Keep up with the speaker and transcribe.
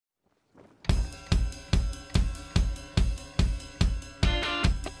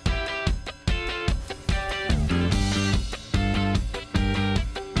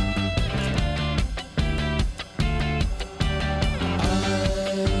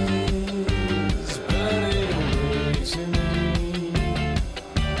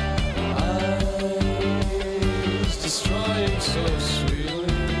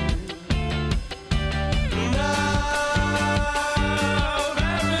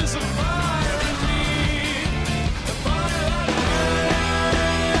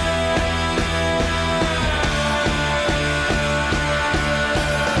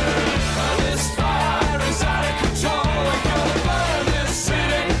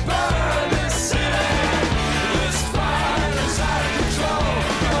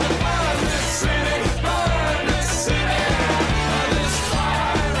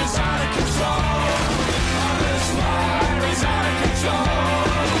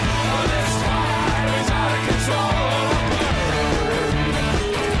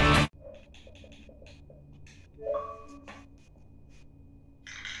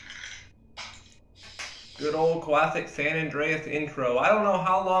old classic San Andreas intro. I don't know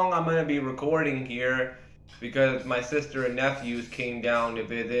how long I'm going to be recording here because my sister and nephews came down to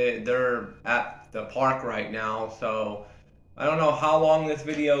visit. They're at the park right now, so I don't know how long this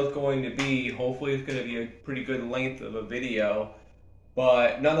video is going to be. Hopefully it's going to be a pretty good length of a video.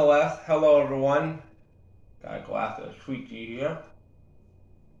 But nonetheless, hello everyone. Got a glass of sweet tea here.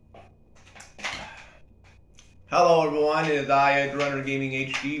 Hello everyone, it is I, Edrunner Gaming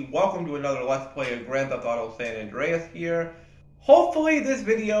HD. Welcome to another Let's Play of Grand Theft Auto San Andreas here. Hopefully this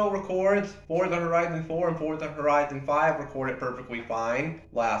video records Forza Horizon 4 and Forza Horizon 5 recorded perfectly fine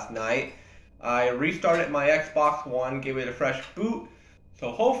last night. I restarted my Xbox One, gave it a fresh boot,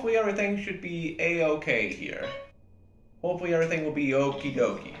 so hopefully everything should be a-okay here. Hopefully everything will be okie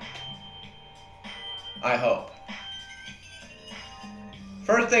dokie. I hope.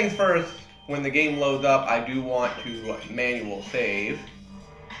 First things first. When the game loads up, I do want to manual save,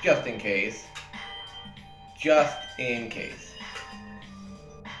 just in case. Just in case.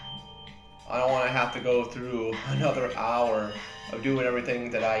 I don't want to have to go through another hour of doing everything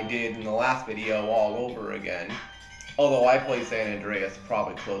that I did in the last video all over again. Although I played San Andreas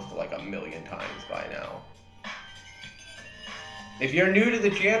probably close to like 1,000,000 times by now. If you're new to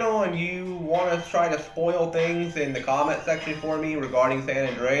the channel and you want to try to spoil things in the comment section for me regarding San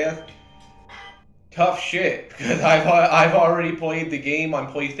Andreas, tough shit, because I've already played the game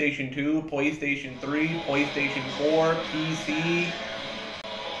on PlayStation 2, PlayStation 3, PlayStation 4, PC.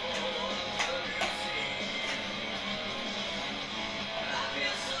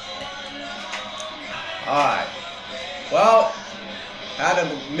 Alright. Well, had a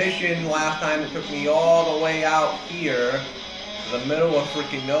mission last time that took me all the way out here, to the middle of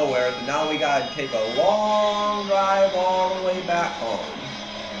freaking nowhere, so now we gotta take a long drive all the way back home.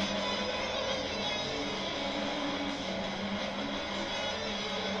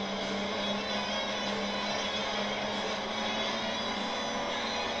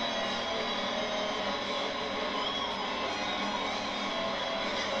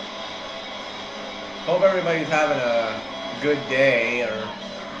 Hope everybody's having a good day, or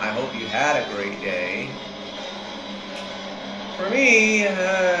I hope you had a great day. For me,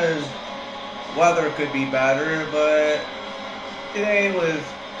 weather could be better, but today was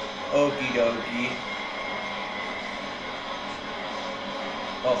okie dokie.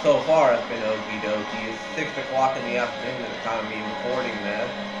 Well, so far it's been okie dokie. It's 6 o'clock in the afternoon at the time of me recording this.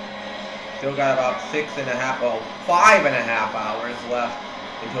 Still got about 5.5 hours left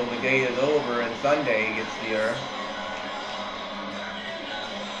until the day is over and Sunday gets here.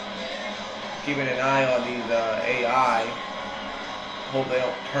 Keeping an eye on these AI. Hope they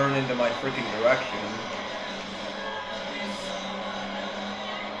don't turn into my freaking direction.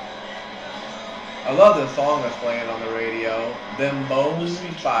 I love this song that's playing on the radio. Them Bones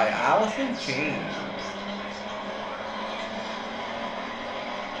by Alice in Chains.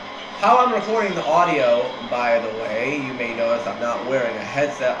 How I'm recording the audio, by the way, you may notice I'm not wearing a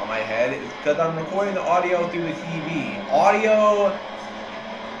headset on my head, is because I'm recording the audio through the TV.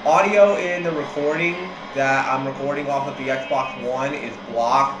 Audio in the recording that I'm recording off of the Xbox One is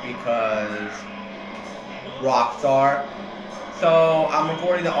blocked because Rockstar. So I'm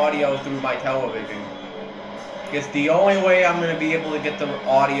recording the audio through my television. It's the only way I'm going to be able to get the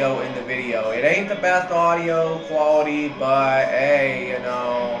audio in the video. It ain't the best audio quality, but hey, you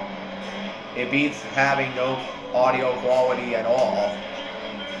know, it beats having no audio quality at all.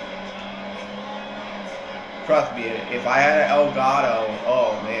 Trust me, if I had an Elgato,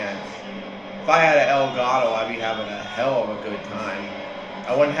 oh man. If I had an Elgato, I'd be having a hell of a good time.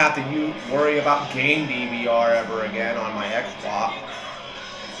 I wouldn't have to worry about game DVR ever again on my Xbox.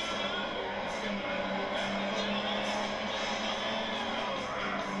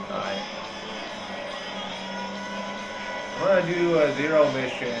 Alright. I'm going to do a zero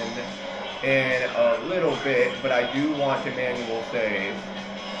mission in a little bit, but I do want to manual save.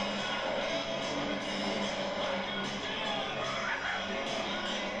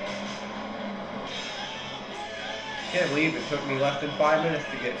 Can't believe it took me less than 5 minutes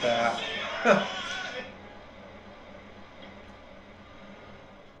to get back.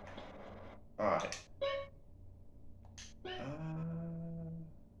 Alright.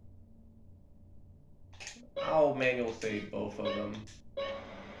 I'll manual save both of them.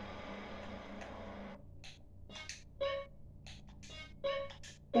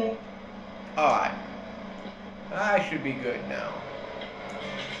 Alright. I should be good now.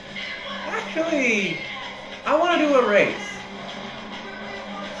 Actually, I want to do a race.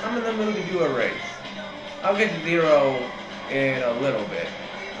 I'm in the mood to do a race. I'll get to zero in a little bit.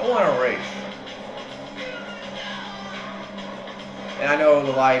 I want a race. And I know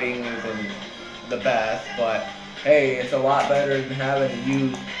the lighting isn't the best, but hey, it's a lot better than having to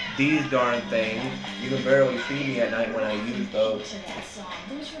use these darn things. You can barely see me at night when I use those.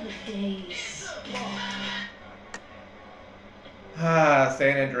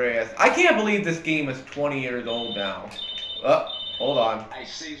 San Andreas. I can't believe this game is 20 years old now. Hold on. Hey,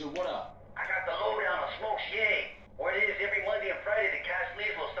 Caesar, what up? I got the lowdown on Smokes, yay. Word is every Monday and Friday the cast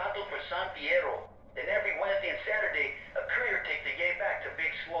leaves Los Santos for San Fierro. Then every Wednesday and Saturday, a courier takes the yay back to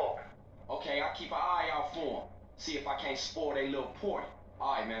Big Smoke. Okay, I'll keep an eye out for him. See if I can't spoil a little party.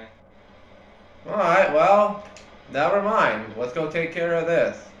 Alright, man. Alright, well, never mind. Let's go take care of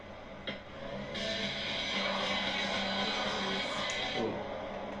this. Ooh.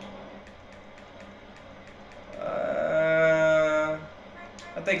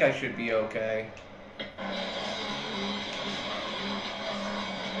 I think I should be okay.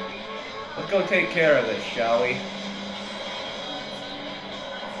 Let's go take care of this, shall we?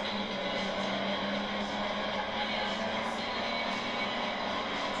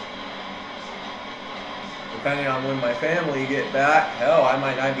 Depending on when my family get back, hell, I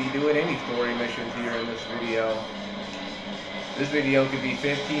might not be doing any story missions here in this video. This video could be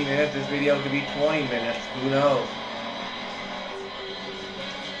 15 minutes, this video could be 20 minutes, who knows?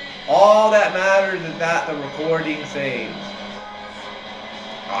 All that matters is that the recording saves.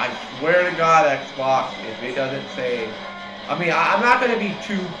 I swear to God, Xbox, if it doesn't save. I mean, I'm not going to be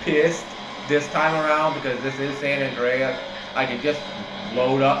too pissed this time around because this is San Andreas. I can just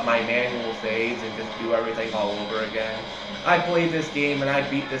load up my manual saves and just do everything all over again. I played this game and I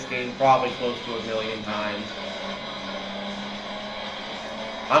beat this game probably close to 1,000,000 times.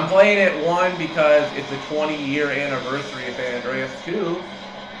 I'm playing it, 1, because it's the 20-year anniversary of San Andreas. 2,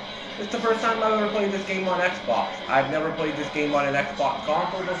 it's the first time I've ever played this game on Xbox. I've never played this game on an Xbox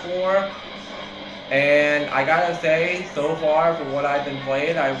console before. And I gotta say, so far, for what I've been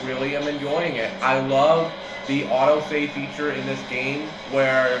playing, I really am enjoying it. I love the autosave feature in this game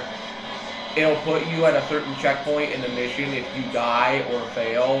where it'll put you at a certain checkpoint in the mission if you die or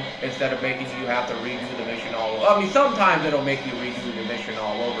fail, instead of making you have to redo the mission all over. I mean, sometimes it'll make you redo the mission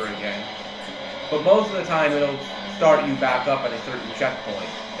all over again. But most of the time, it'll start you back up at a certain checkpoint.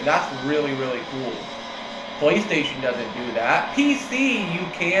 And that's really, really cool. PlayStation doesn't do that. PC, you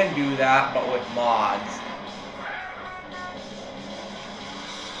can do that, but with mods.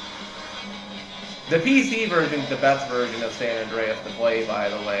 The PC version is the best version of San Andreas to play, by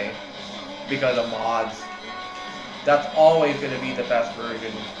the way, because of mods. That's always going to be the best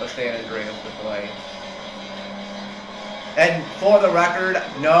version of San Andreas to play. And for the record,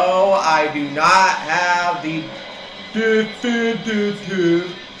 no, I do not have the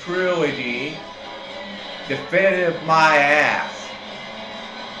definitive trilogy. Definitive my ass.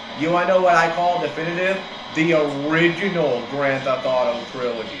 You wanna know what I call definitive? The original Grand Theft Auto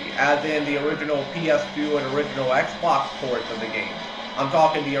trilogy, as in the original PS2 and original Xbox ports of the game. I'm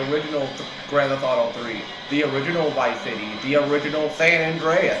talking the original Grand Theft Auto 3, the original Vice City, the original San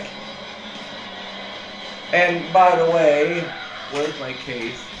Andreas. And by the way, where's my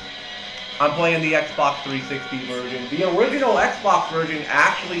case? I'm playing the Xbox 360 version. The original Xbox version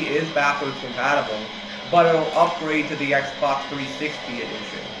actually is backwards compatible, but it'll upgrade to the Xbox 360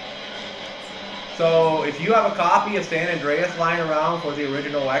 edition. So if you have a copy of San Andreas lying around for the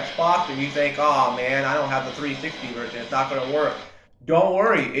original Xbox and you think, oh man, I don't have the 360 version, it's not going to work. Don't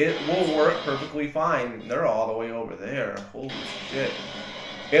worry, it will work perfectly fine. They're all the way over there. Holy shit.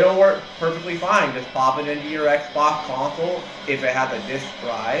 It'll work perfectly fine. Just pop it into your Xbox console if it has a disc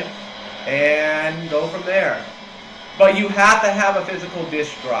drive and go from there. But you have to have a physical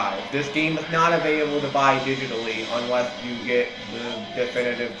disc drive. This game is not available to buy digitally unless you get the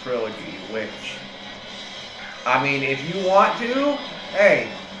definitive trilogy, which, I mean, if you want to, hey,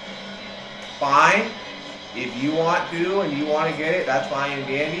 fine. If you want to and you want to get it, that's fine and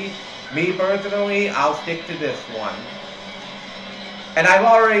dandy. Me personally, I'll stick to this one. And I've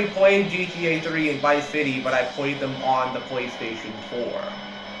already played GTA 3 and Vice City, but I played them on the PlayStation 4.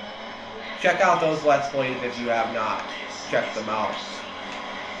 Check out those Let's Plays if you have not checked them out.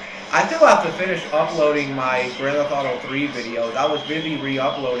 I still have to finish uploading my Grand Theft Auto 3 videos. I was busy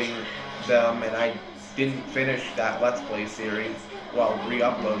re-uploading them and I didn't finish that Let's Play series while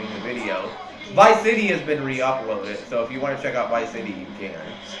re-uploading the video. Vice City has been re-uploaded, so if you want to check out Vice City, you can.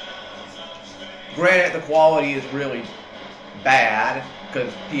 Granted, the quality is really bad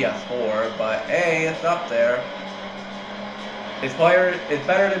because PS4, but hey, it's up there. It's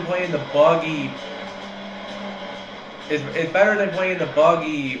better than playing the buggy. It's better than playing the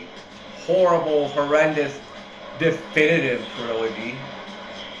buggy, horrible, horrendous, definitive trilogy.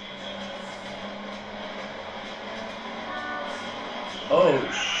 Oh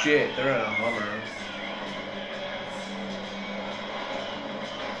shit, they're in a Hummer.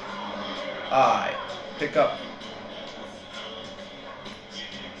 Alright, pick up.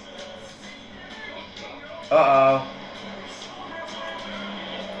 Uh-oh.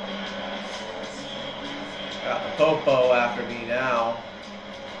 Got the Popo after me now.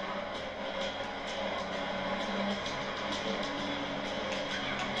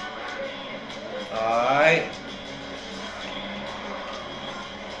 Alright.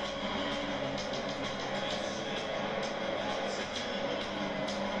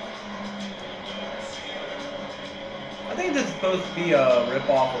 I think this is supposed to be a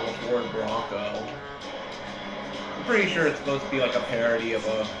ripoff of a Ford Bronco. I'm pretty sure it's supposed to be like a parody of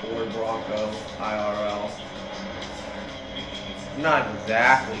a Ford Bronco IRL. I'm not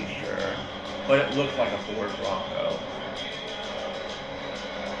exactly sure, but it looks like a Ford Bronco.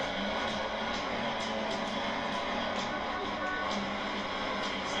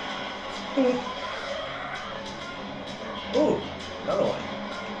 Ooh, another one.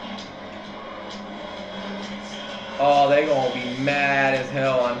 Oh, they gonna be mad as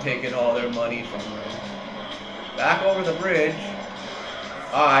hell I'm taking all their money from them. Back over the bridge.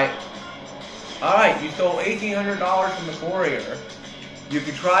 Alright. Alright, you stole $1,800 from the courier. You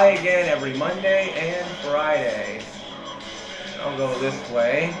can try again every Monday and Friday. I'll go this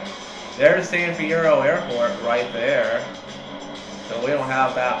way. There's San Fierro Airport right there. So we don't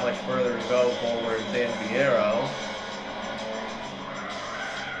have that much further to go forward in San Fierro.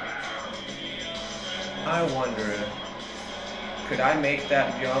 I wonder, could I make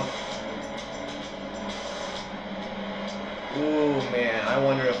that jump? Ooh, man, I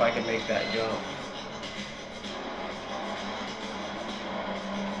wonder if I can make that jump.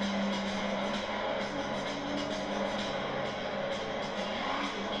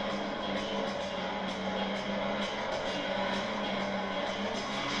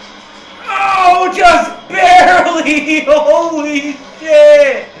 Oh, just barely! Holy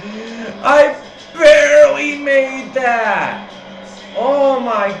shit! I barely made that! Oh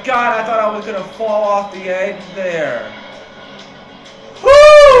my god, I thought I was gonna fall off the edge there.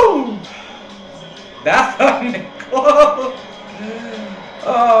 Woo! That's close!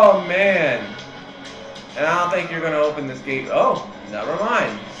 Oh man. And I don't think you're gonna open this gate. Oh, never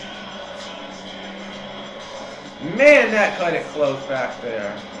mind. Man, that cut it close back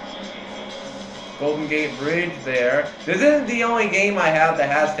there. Golden Gate Bridge there. This isn't the only game I have that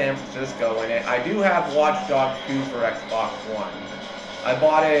has San Francisco in it. I do have Watch Dogs 2 for Xbox One. I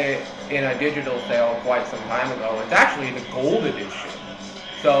bought it in a digital sale quite some time ago. It's actually the gold edition.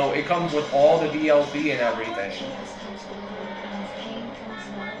 So it comes with all the DLC and everything.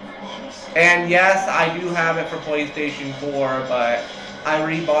 And yes, I do have it for PlayStation 4, but I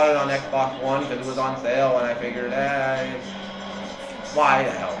rebought it on Xbox One because it was on sale and I figured, why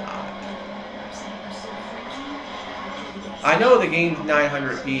the hell not? I know the game's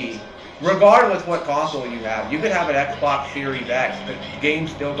 900p. Regardless what console you have, you could have an Xbox Series X, the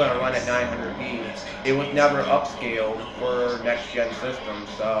game's still going to run at 900p. It was never upscaled for next-gen systems,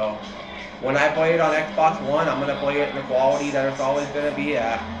 so when I play it on Xbox One, I'm going to play it in the quality that it's always going to be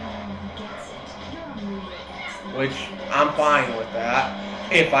at. Which, I'm fine with that,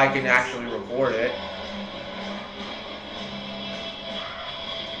 if I can actually record it.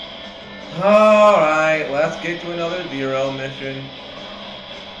 Alright, let's get to another Zero mission.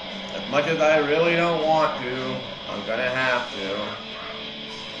 As much as I really don't want to, I'm gonna have to.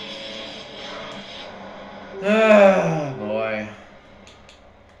 Ah, boy.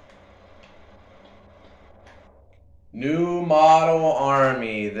 New model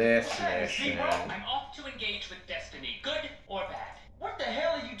army, this mission. Zero, I'm off to engage with destiny, good or bad. What the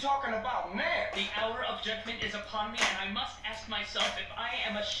hell are you talking about now? The hour of judgment is upon me, and I must ask myself if I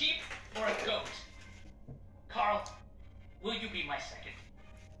am a sheep or a goat. Carl, will you be my second?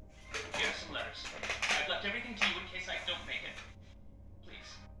 Here are some letters. I've left everything to you in case I don't make it.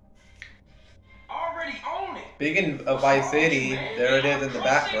 Please. Already own it. Speaking of Vice City, there it is in the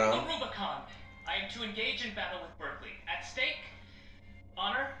background. The Rubicon. I am to engage in battle with Berkeley. At stake,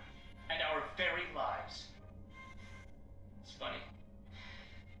 honor, and our very lives. It's funny.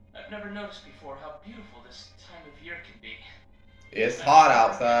 I've never noticed before how beautiful this time of year can be. It's hot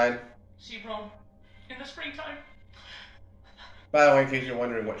outside. See Rome in the springtime. By the way, in case you're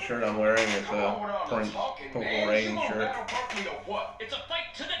wondering what shirt I'm wearing, it's a Prince Purple Rain shirt. It's a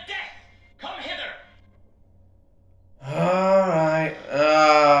fight to the death! Come hither! Alright.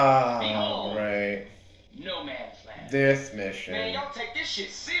 Alright. No man's land. This mission. Man, y'all take this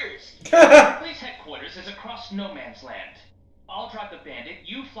shit serious. Police headquarters is across no man's land. I'll drive the bandit,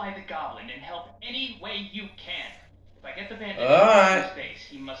 you fly the goblin, and help any way you can. If I get the bandit Alright. in space,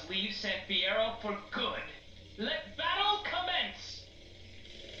 he must leave San Fierro for good. Let battle commence!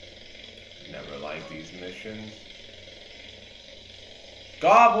 Never liked these missions.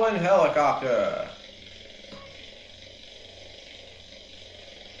 Goblin helicopter.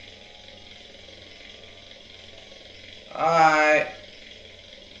 Alright.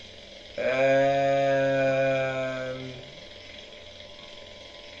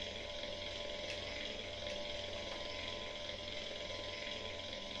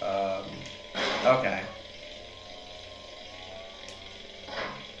 Okay.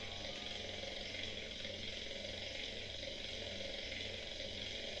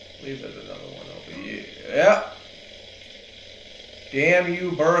 I believe there's another one over here. Yep. Damn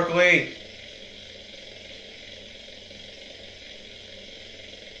you, Berkeley.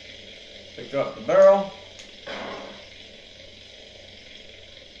 Pick up the barrel.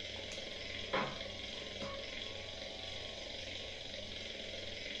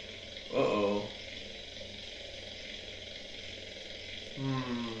 Uh-oh.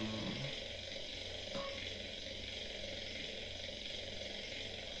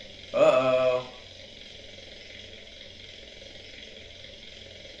 Uh-oh.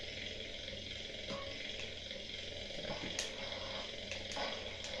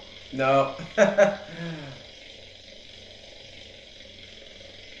 No. Let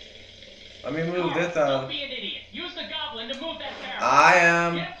me move this Don't out. be an idiot. Use the goblin to move that barrel. I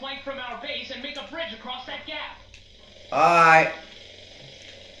am. Get a plank from our base and make a bridge across that gap. Alright.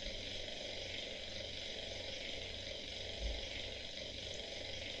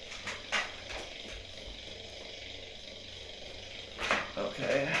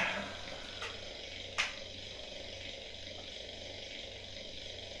 Okay.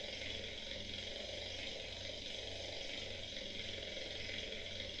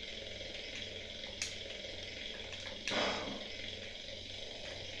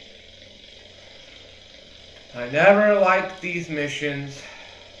 I never liked these missions.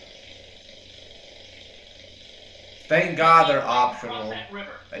 Thank God they're optional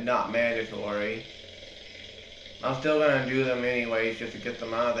and not mandatory. I'm still gonna do them anyways just to get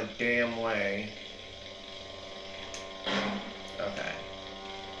them out of the damn way. Okay.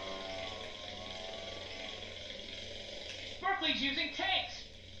 Berkeley's using tanks.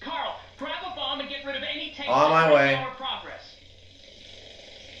 Carl, grab a bomb and get rid of any tanks On my that way. our progress.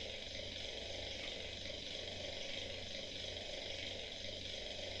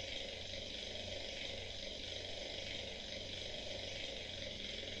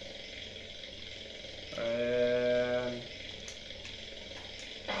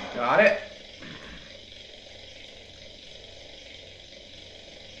 Got it.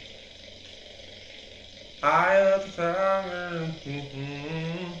 I love the song.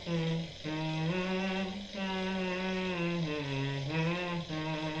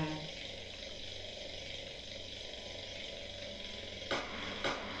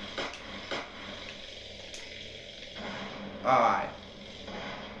 Alright.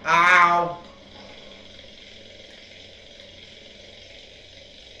 Ow!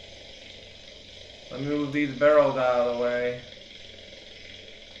 Let me move these barrels out of the way.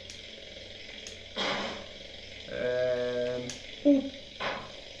 And boop.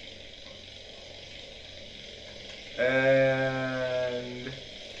 And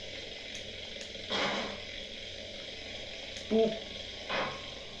boop.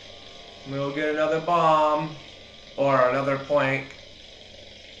 We'll get another bomb or another plank.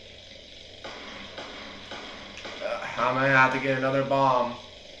 I'm gonna have to get another bomb.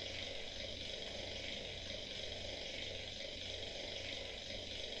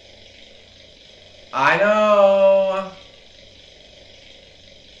 I know.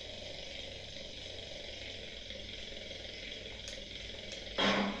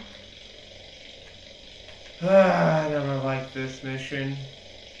 I never liked this mission.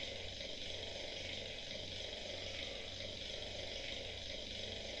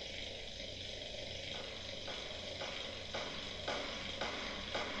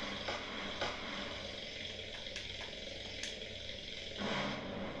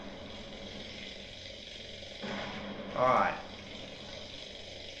 Alright.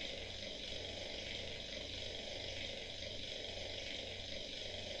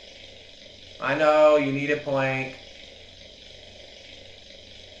 I know, you need a plank.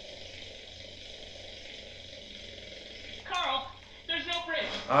 Carl, there's no bridge.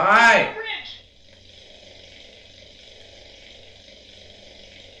 Alright. No bridge.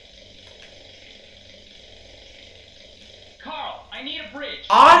 Carl, I need a bridge.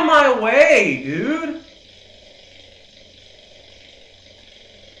 On my way, dude.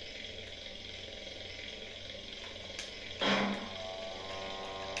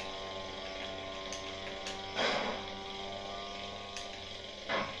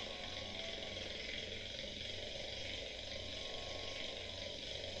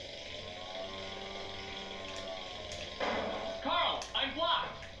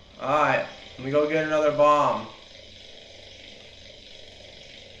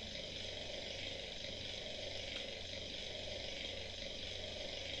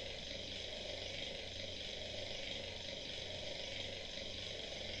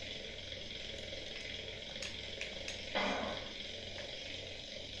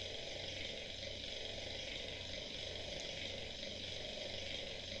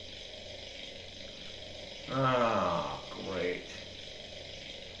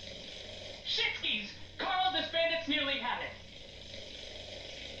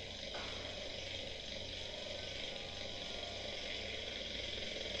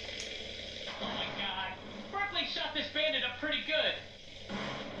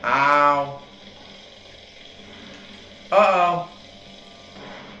 Ow. Uh-oh.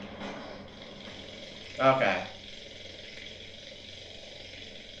 Okay.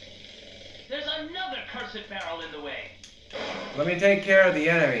 There's another cursed barrel in the way. Let me take care of the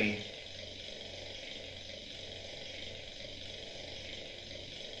enemy.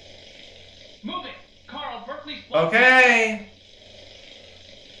 Move it! Carl, Berkeley's blocked. Okay.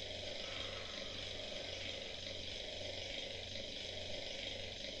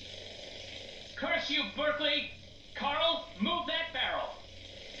 Curse you, Berkeley! Carl, move that barrel.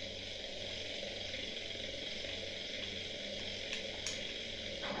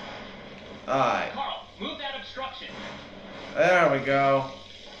 Alright. Carl, move that obstruction. There we go.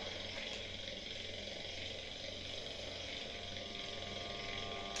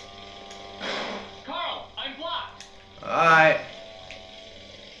 Carl, I'm blocked. Alright.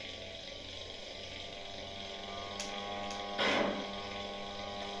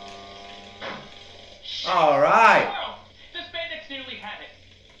 Alright. Carl, this bandit's nearly had it.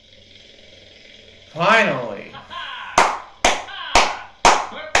 Finally. Ha ha!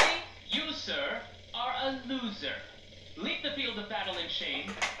 Berkeley, you, sir, are a loser. Leave the field of battle in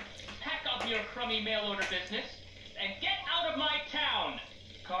shame, pack up your crummy mail order business, and get out of my town.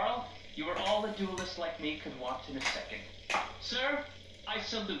 Carl, you are all a duelist like me could want in a second. Sir, I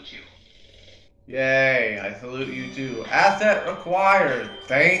salute you. Yay, I salute you too. Asset required.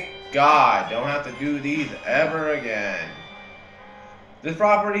 Thank God. Don't have to do these ever again. This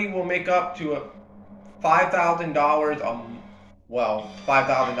property will make up to $5,000 well,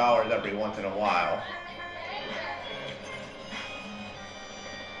 $5,000 every once in a while.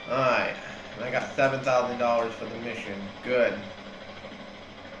 Alright. And I got $7,000 for the mission. Good.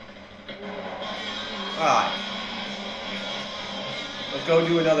 Alright. Let's go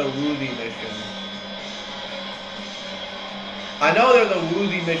do another Woozy mission. I know there's a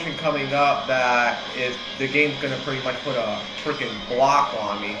Woozy mission coming up that is the game's gonna pretty much put a freaking block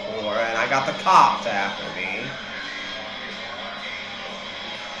on me for, and I got the cops after me.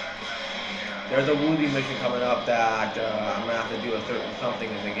 There's a Woozy mission coming up that I'm gonna have to do a certain something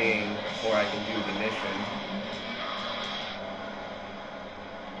in the game before I can do the mission.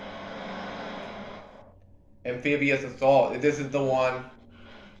 Amphibious assault. This is the one.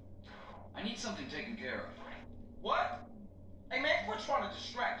 I need something taken care of. What? Hey man, quit trying to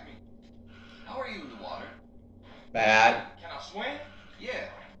distract me. How are you in the water? Bad. Can I swim? Yeah.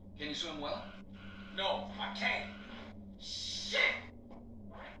 Can you swim well? No, I can't. Shit!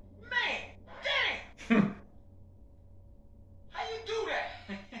 Man, damn! How you do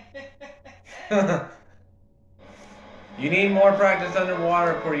that? You need more practice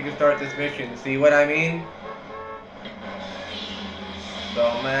underwater before you can start this mission. See what I mean? So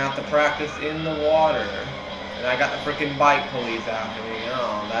I'm gonna have to practice in the water. And I got the freaking bike police after me.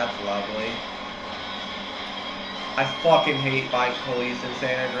 Oh, that's lovely. I fucking hate bike police in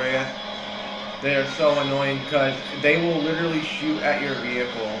San Andreas. They are so annoying because they will literally shoot at your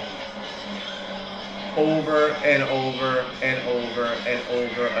vehicle over and over and over and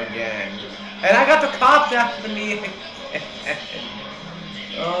over again. And I got the cops after me again.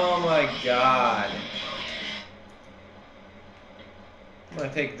 Oh my god. I'm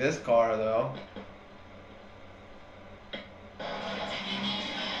gonna take this car though.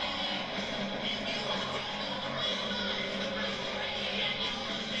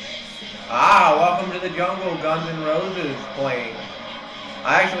 Ah, welcome to the jungle, Guns N' Roses playing.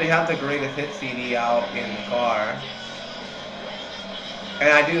 I actually have the Greatest Hits CD out in the car. And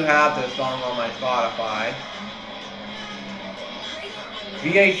I do have this song on my Spotify.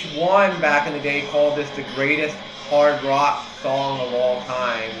 VH1 back in the day called this the greatest hard rock song of all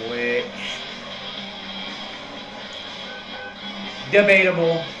time, which...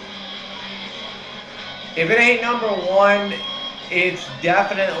 debatable. If it ain't number one, it's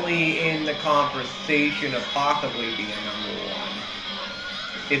definitely in the conversation of possibly being number one.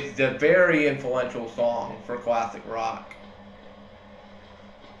 It's a very influential song for classic rock.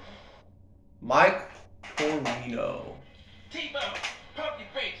 Mike Torino. T-Bone, pump your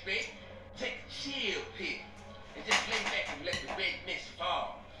brakes, babe. Take a chill pill. And just lay back and let the red mist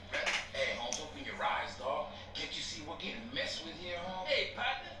fall. Hey, Holmes, open your eyes, dog. Can't you see we're getting messed with here, Holmes? Hey,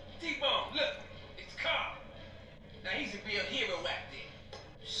 partner. T-Bone, look. It's Carl. Now he's a real hero out there.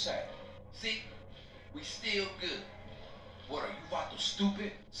 Say, See? We still good. what are you, Vato,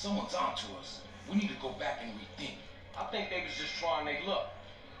 stupid? Someone's onto us. We need to go back and rethink. I think they was just trying their luck.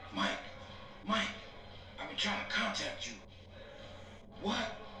 Mike, I've been trying to contact you.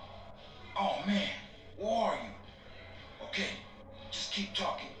 What? Oh man, where are you? Okay, just keep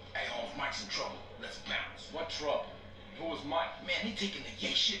talking. Hey, Holmes, Mike's in trouble. Let's bounce. What trouble? Who was Mike? Man, they taking the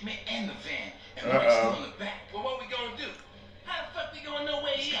gay shipment and the van. And Mike's still in the back. Well, what we gonna do? How the fuck we gonna know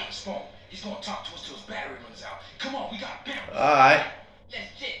where he He's got is? his phone. He's gonna talk to us till his battery runs out. Come on, we got him. Alright.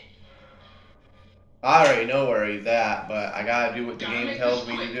 Let's check. I already know where he's at, but I gotta do what the Gotta game make tells this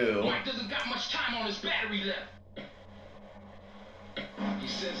me to quick. do. Mike doesn't got much time on his battery left. He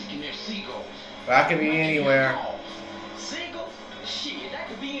says he can hear seagulls. That can be anywhere. Seagulls? Shit, that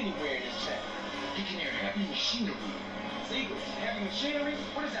could be anywhere in this town. He can hear heavy machinery. Seagulls? Heavy machinery?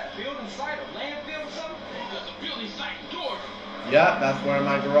 What is that, building site or landfill or something? There's a building site in Georgia. Yep, that's where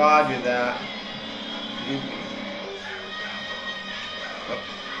my garage is at.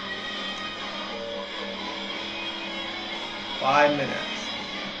 5 minutes.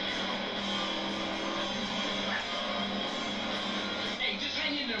 Hey, just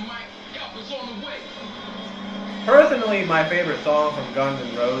hang in there, Mike. Help is on the way. Personally, my favorite song from Guns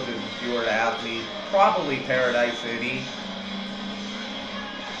N' Roses, if you were to ask me, probably Paradise City.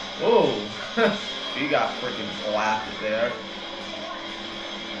 Oh, she got freaking blasted there.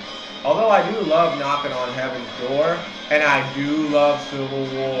 Although I do love Knocking on Heaven's Door, and I do love Civil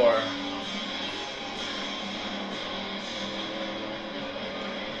War.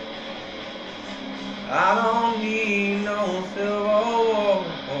 I don't need no Civil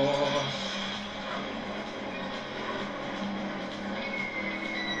War.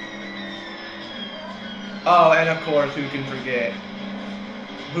 Oh, and of course, who can forget?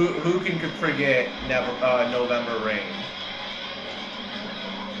 Who can forget November Rain?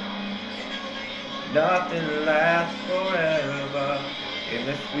 Nothing lasts forever in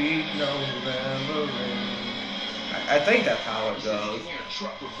the sweet November rain. I think that's how it goes.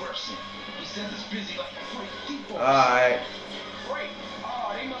 Alright. Great.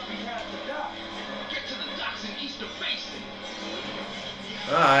 Oh, they must be past the dock. Get to the docks in Easter Basin.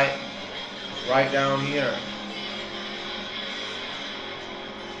 Alright. It's right down here.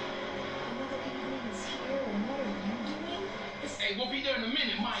 Hey, we'll be there in a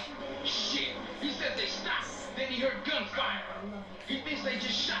minute, Mike. Shit. He said they stopped. Then he heard gunfire. He thinks they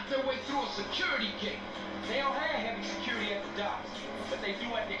just shot their way through a security gate. They don't have heavy security at the docks, but they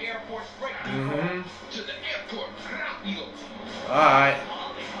do at the airport freight depot. To the airport, rápido. Alright.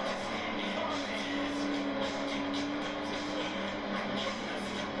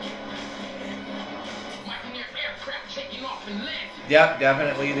 Mike and their aircraft taking off and landing. Yep,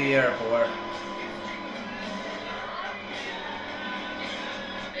 definitely the airport.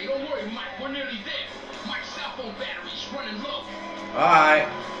 Hey, don't worry, Mike. We're nearly there. Mike's cell phone battery's running low. Alright.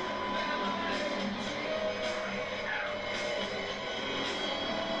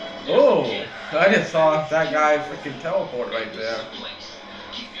 Oh, I just saw that guy freaking teleport right there.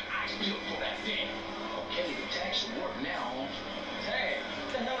 Keep your eyes peeled for that van. Okay, the tag should work now. Tag?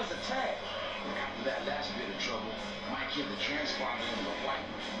 What the hell is a tag? After that last bit of trouble, Mike hit the transponder in the white.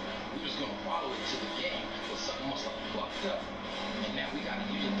 We was gonna follow it to the game, but something must have fucked up. And now we gotta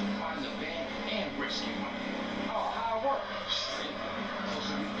use it to find the van and rescue Mike. Oh, how it work? The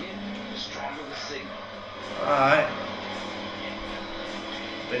closer we get, the stronger the signal. Alright.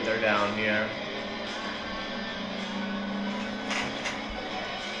 I think they're down here.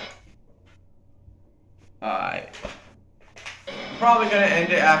 Alright. I'm probably gonna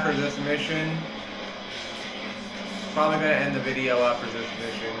end it after this mission. Probably gonna end the video after this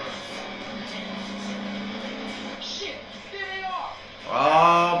mission. Shit, there they are!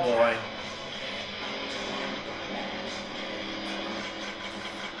 Oh boy.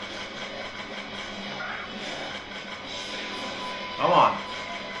 Come on.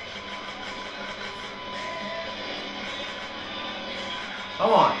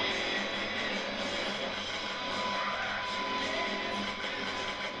 Come on.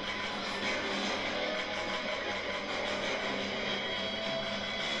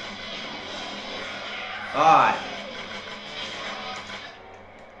 Alright.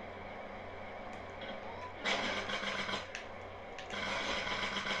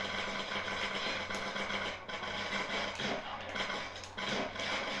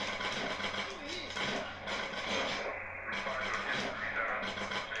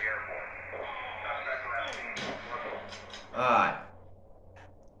 Alright.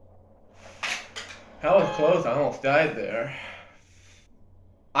 That was close, I almost died there.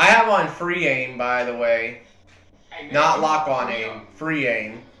 I have on free aim, by the way. Hey, man, Not lock on aim, free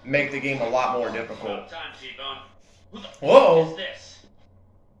aim. Make the game a lot more difficult. Time, T-Bone. Who the Whoa. fuck is this?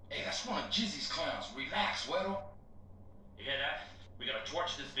 Hey, that's one of Jizzy's clowns. Relax, Weddle. You hear that? We gotta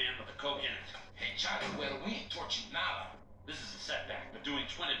torch this van with the coke in it. Hey, Charlie, Weddle, we ain't torching nada. This is a setback, but doing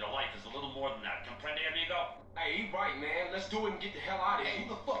 20 to life is a little more than that. Comprende, amigo? Hey, he right, man. Let's do it and get the hell out of here. Hey, who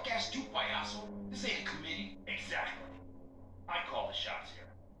the fuck asked you, payaso? This ain't a committee. Exactly. I call the shots here.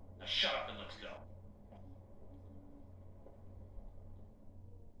 Now shut up and let's go.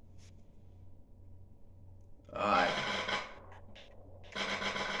 Alright.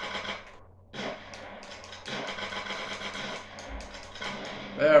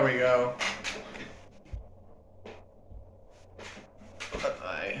 There we go.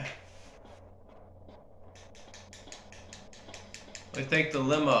 Let's take the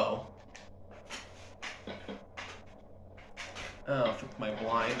limo. Oh, fix my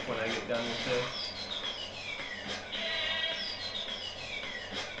blinds when I get done with this.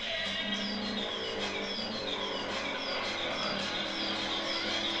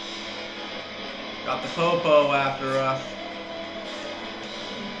 Got the popo after us.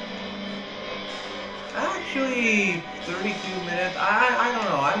 Actually, 32 minutes. I don't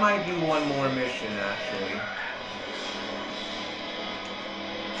know. I might do one more mission, actually.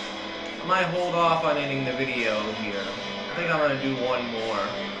 I might hold off on ending the video here. I think I'm gonna do one more.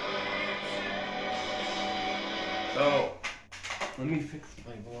 So, let me fix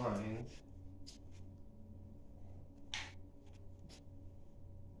my blinds.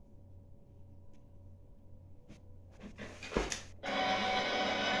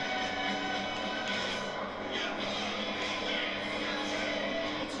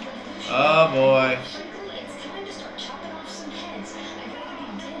 Oh boy.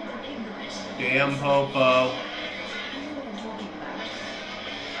 Damn popo.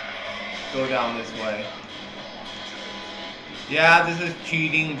 Go down this way. Yeah, this is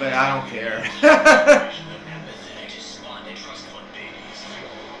cheating, but I don't care.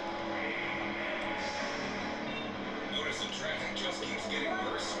 Notice the traffic just keeps getting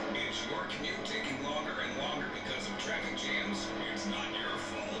worse. It's your commute taking longer and longer because of traffic jams. It's not your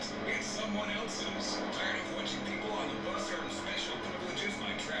fault. It's someone else's. Tired of watching people on the bus earn special privileges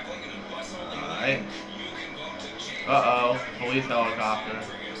by traveling in a bus only lane? You can vote to change. Uh-oh, police helicopter. Vote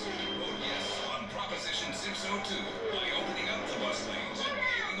yes on Proposition 602 by opening up the bus lanes and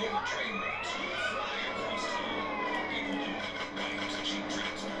paving over train routes. Fly across town. People don't like to cheap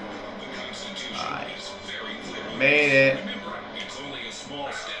transport. The Constitution is very clear on Made this. it. Remember, it's only a small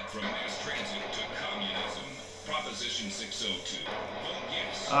step from mass transit to communism. Proposition 602. Vote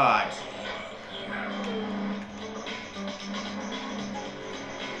yes. Alright.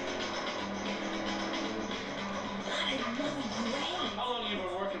 How long have you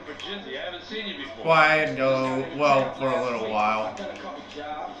been working for Jizzy? I haven't seen you before. Why, no, well, for a little while. I've done a couple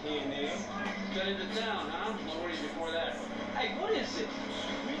jobs here and there. Studied the town, huh? What were you before that? Hey, what is it?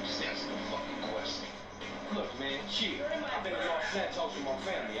 Man, just answer the fucking question. Look, man, chill. I've been in Los Santos with my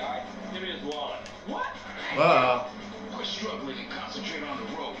family, alright? Give me his wallet. What? Quit struggling and concentrate on the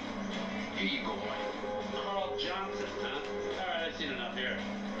road. Here you go, Mike. Carl Johnson, huh? Alright, I've seen enough here.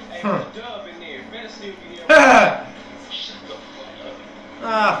 Hey, Huh. there's a dub in there. Better still be here. Shut the fuck up.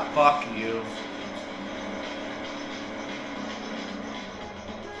 Ah, fuck you.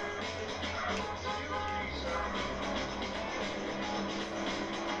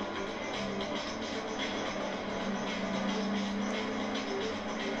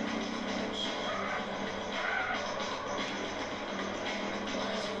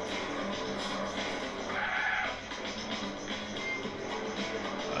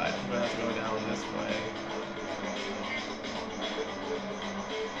 Alright, I'm gonna have to go down this way.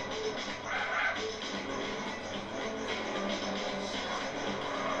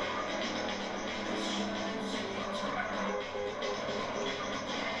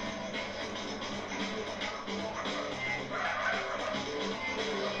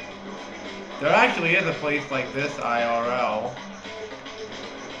 There actually is a place like this IRL.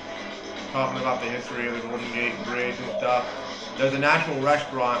 Talking about the history of the Golden Gate Bridge and stuff. There's an actual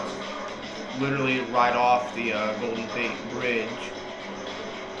restaurant literally right off the Golden Gate Bridge.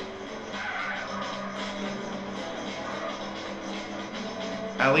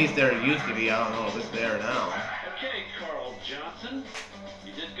 At least there used to be. I don't know if it's there now. Okay, Carl Johnson.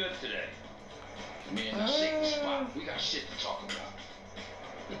 You did good today. Man, let's shake the spot. We got shit to talk about.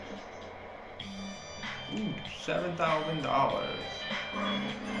 Ooh, $7,000.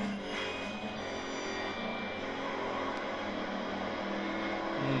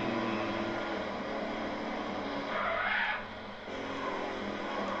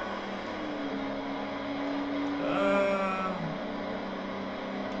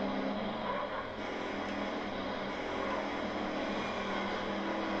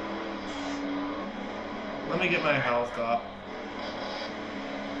 Let me get my health up.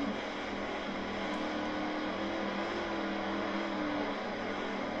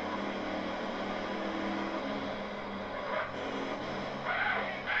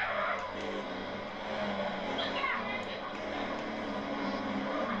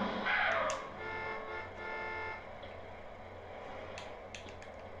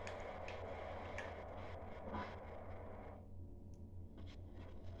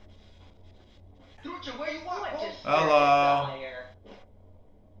 Hello.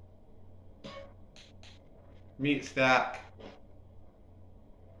 Meat stack.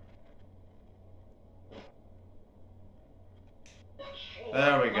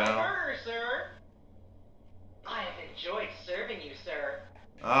 There we go. Burger, sir. I have enjoyed serving you, sir.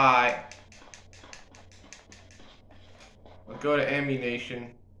 Alright. Let's go to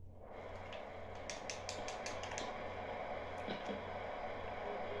ammunition.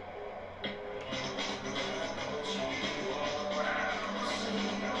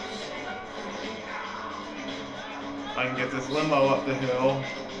 I can get this limo up the hill.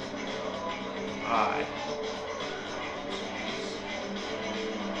 Alright.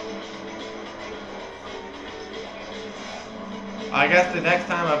 I guess the next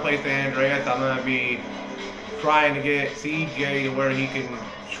time I play San Andreas, I'm going to be trying to get CJ to where he can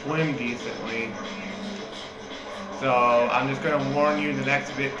swim decently. So I'm just going to warn you, the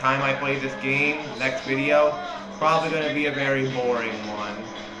next time I play this game, next video, probably going to be a very boring one.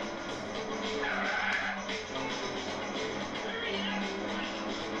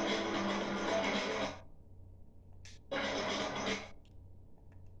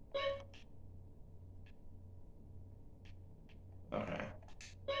 Okay.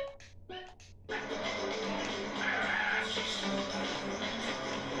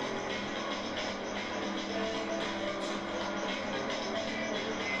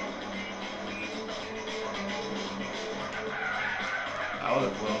 That was a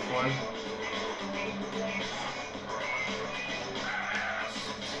close one.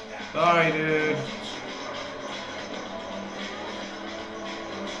 Sorry, dude.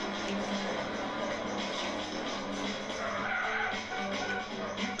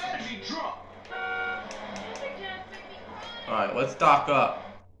 Alright, let's stock up.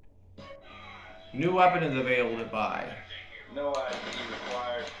 New weapon is available to buy. No ID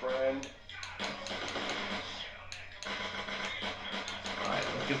required, friend. Alright,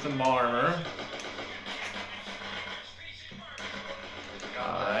 let's get some armor.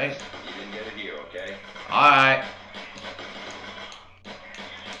 Alright. You didn't get it here, okay? Alright.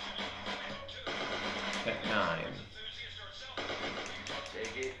 Tech 9.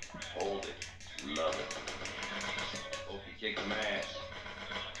 Take it, hold it, love it. Hope you kick some ass.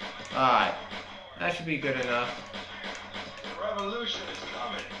 Alright. That should be good enough. The revolution is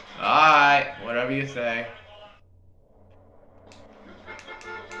coming. Alright, whatever you say.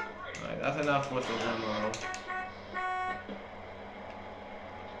 Alright, that's enough with the limo.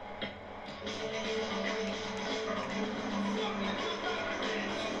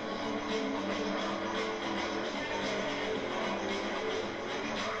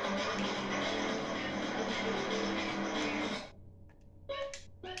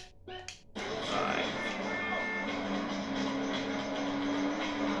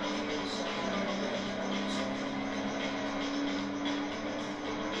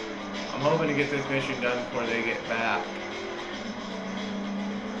 I'm hoping to get this mission done before they get back.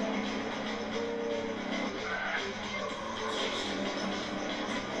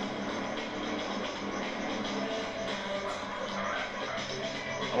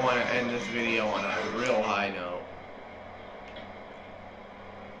 I want to end this video on a real high note.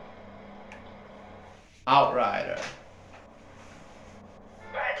 Outrider.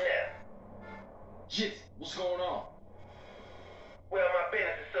 Partner. Shit, what's going on? Well, my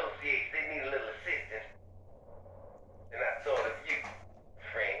business associates, they need a little assistance. And I thought of you,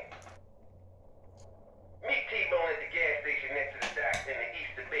 friend. Meet T-Bone at the gas station next to the docks in the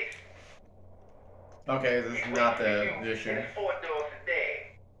Eastern Basin. Okay, this is not the In mission. a 4-door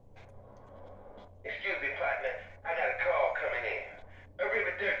sedan. Excuse me, partner. I got a call coming in.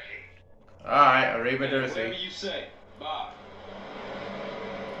 Arrivederci. Alright, arrivederci. Whatever you say. Bye.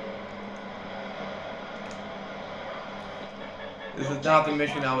 This is not the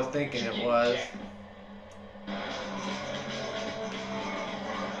mission I was thinking it was.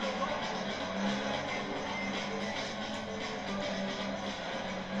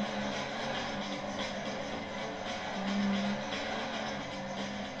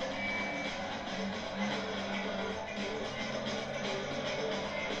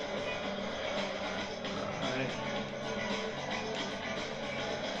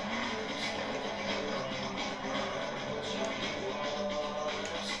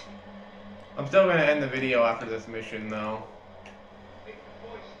 I'm still gonna end the video after this mission though.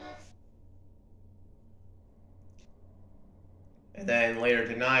 And then later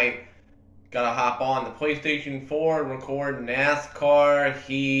tonight, gotta hop on the PlayStation 4 and record NASCAR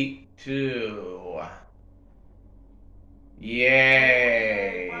Heat 2.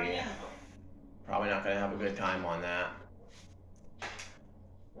 Yay! Probably not gonna have a good time on that.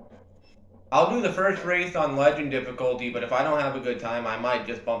 I'll do the first race on legend difficulty, but if I don't have a good time, I might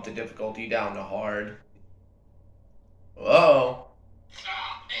just bump the difficulty down to hard. Whoa.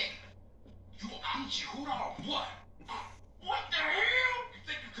 Hey, you a Ichi Huda or what? What the hell? You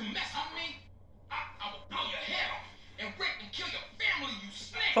think you can mess with me? I will blow your head off and rape and kill your family, you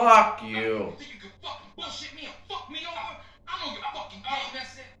snake! Fuck you. You think you can fucking bullshit me and fuck me over? I'm on your fucking game,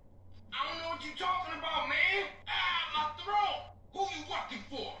 that's it. I don't know what you're talking about, man. My throat. Who you working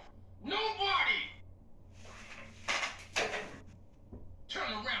for? Nobody.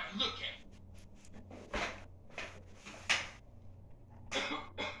 Turn around and look at me.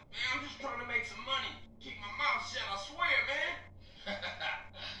 Man, I'm just trying to make some money. Keep my mouth shut, I swear, man.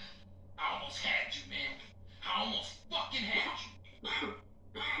 I almost had you, man. I almost fucking had you.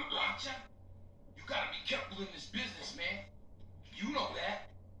 Watch out. You gotta be careful in this business, man. You know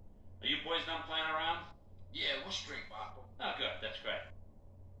that. Are you boys done playing around? Yeah, we're straight, Papa. Oh, good. That's great.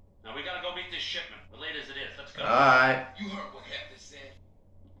 Now we gotta go meet this shipment. We're late as it is. Let's go. Alright. You heard what Hefner said.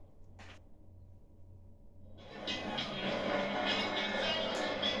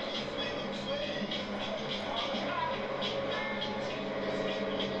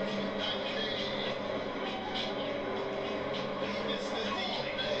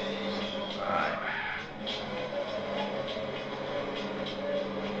 Alright.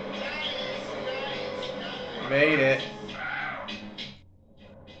 Made it.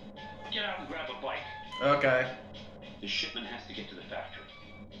 Get out and grab a bite. Okay. The shipment has to get to the factory.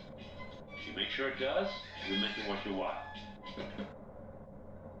 If you make sure it does, we'll make it worth your while.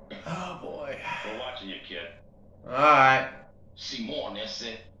 Oh boy. We're watching you, kid. Alright. Simone, that's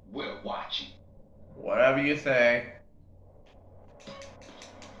it. We're watching. Whatever you say.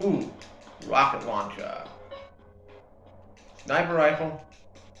 Ooh. Rocket launcher. Sniper rifle.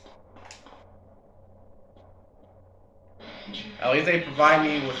 At least they provide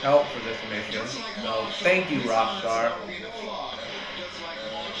me with help for this mission. So thank you, Rockstar.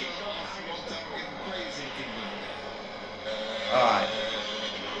 Alright.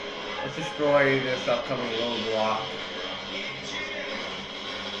 Let's destroy this upcoming roadblock.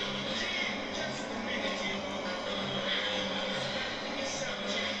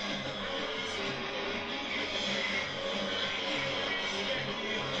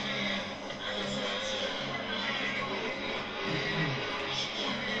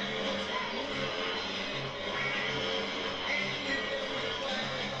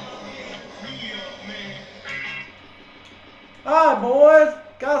 Hi, boys.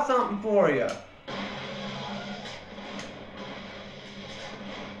 Got something for you.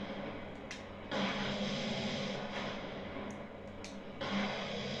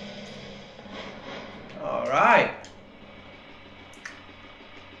 All right.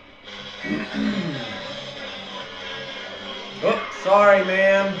 Oh, sorry,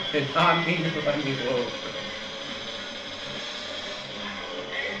 ma'am. Did not mean to run you over.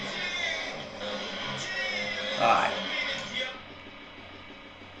 All right.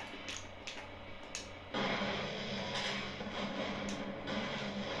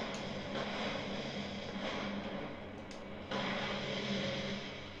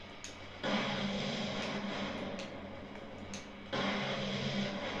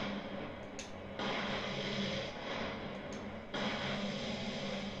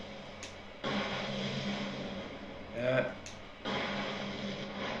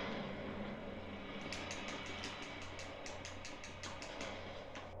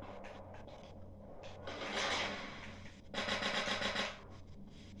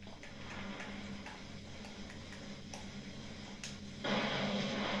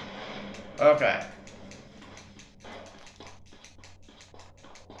 Okay.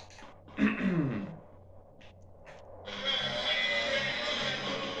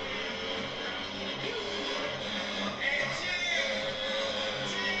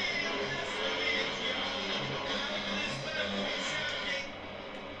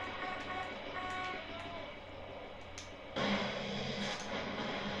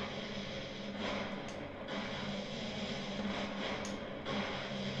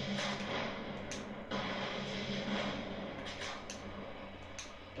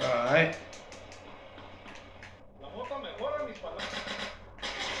 Alright.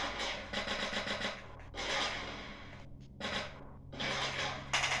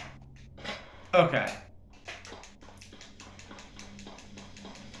 Okay.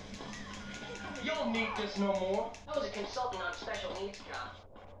 You don't need this no more. I was a consultant on special needs jobs.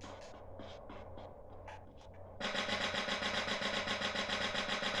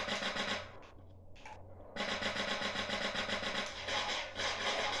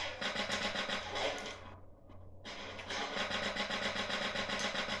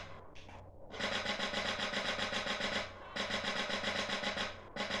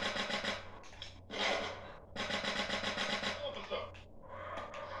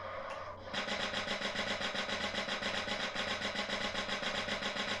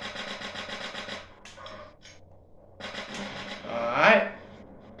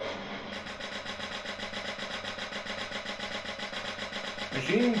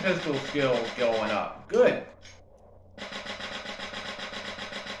 aiming pistol skills going up. Good.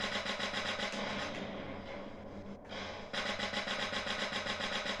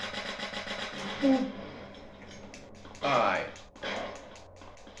 Alright.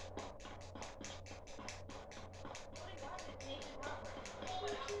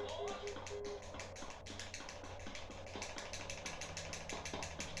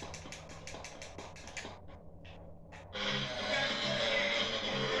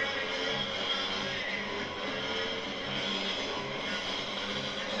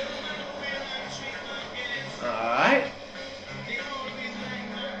 Alright.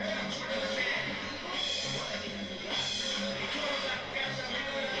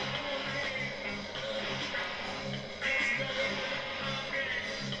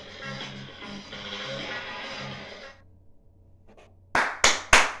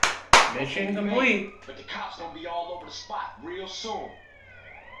 Mission complete. But the cops gonna be all over the spot real soon.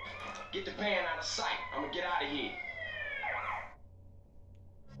 Get the van out of sight. I'm gonna get out of here.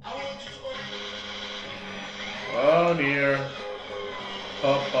 Oh dear.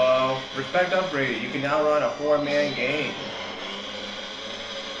 Respect upgraded. You can now run a 4-man game.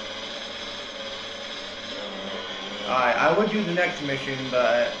 Alright, I would do the next mission,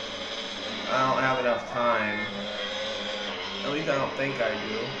 but I don't have enough time. At least I don't think I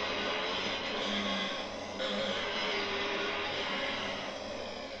do.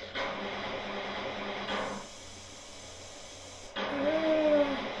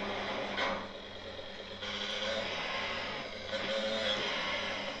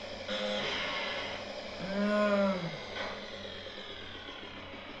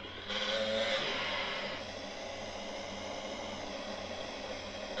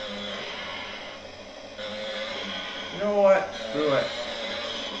 You know what? Screw it.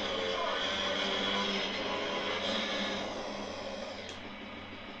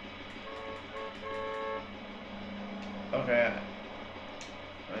 Okay.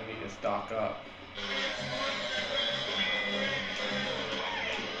 I need to stock up.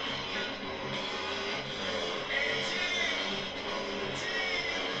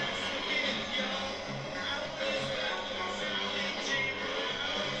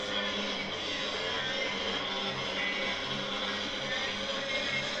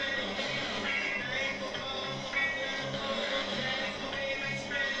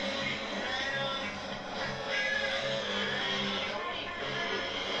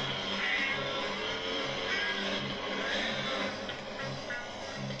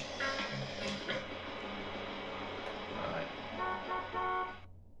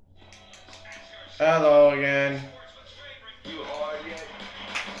 Hello again. You hard yet?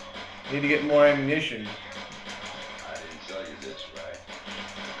 Need to get more ammunition. I didn't tell you this, right?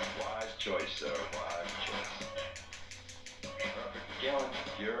 Wise choice, sir. Wise choice. Perfect killing,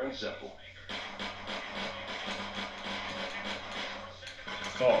 pure and simple.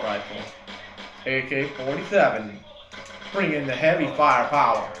 Assault rifle. AK-47. Bring in the heavy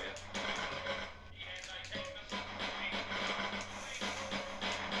firepower.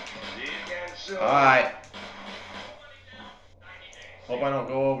 See you again soon. Alright. Hope I don't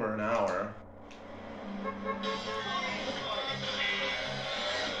go over an hour.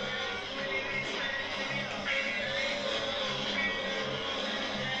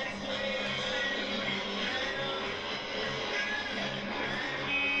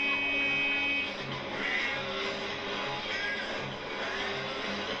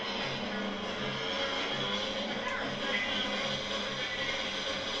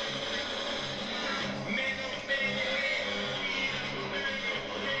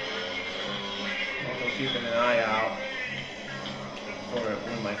 Also keeping an eye out for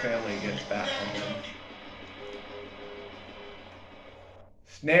when my family gets back home.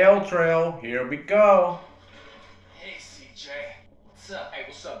 Snail trail, here we go. Hey, CJ. What's up? Hey,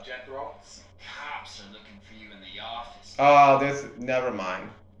 what's up, Jethro? Some cops are looking for you in the office. Oh, this, never mind.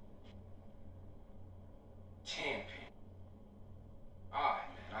 Champion. Alright,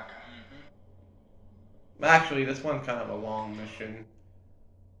 man, I got it. Actually, this one's kind of a long mission.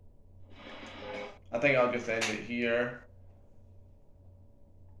 I think I'll just end it here.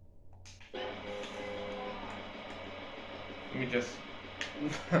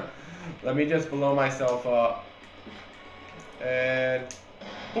 Let me just blow myself up. And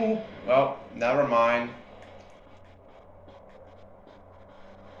boop. Well, never mind.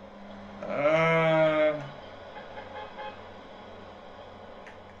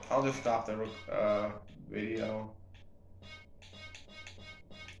 I'll just stop the video.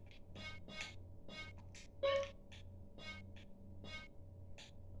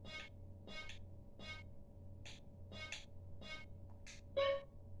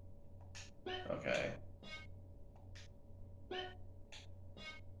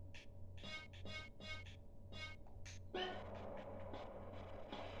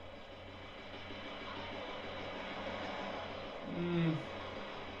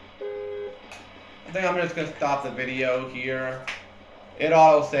 I think I'm just gonna stop the video here. It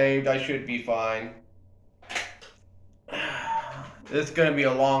auto-saved, I should be fine. This is gonna be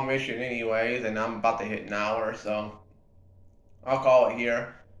a long mission anyways, and I'm about to hit an hour, so I'll call it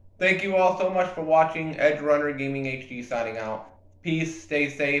here. Thank you all so much for watching. Edge Runner Gaming HD signing out. Peace, stay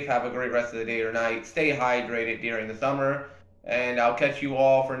safe, have a great rest of the day or night, stay hydrated during the summer, and I'll catch you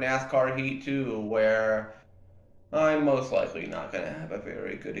all for NASCAR Heat 2, where I'm most likely not gonna have a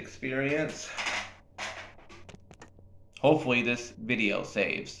very good experience. Hopefully this video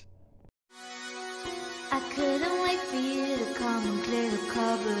saves. I couldn't wait for you to come and clear the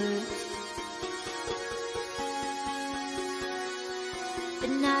cupboard, but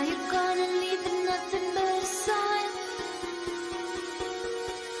now you're gonna leave with nothing but a sign.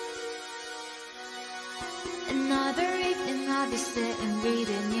 Another evening I'll be sitting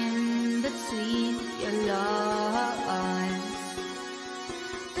reading in between your lines,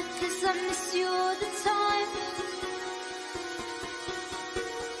 because I miss you all the time.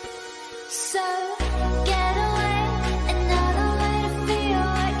 So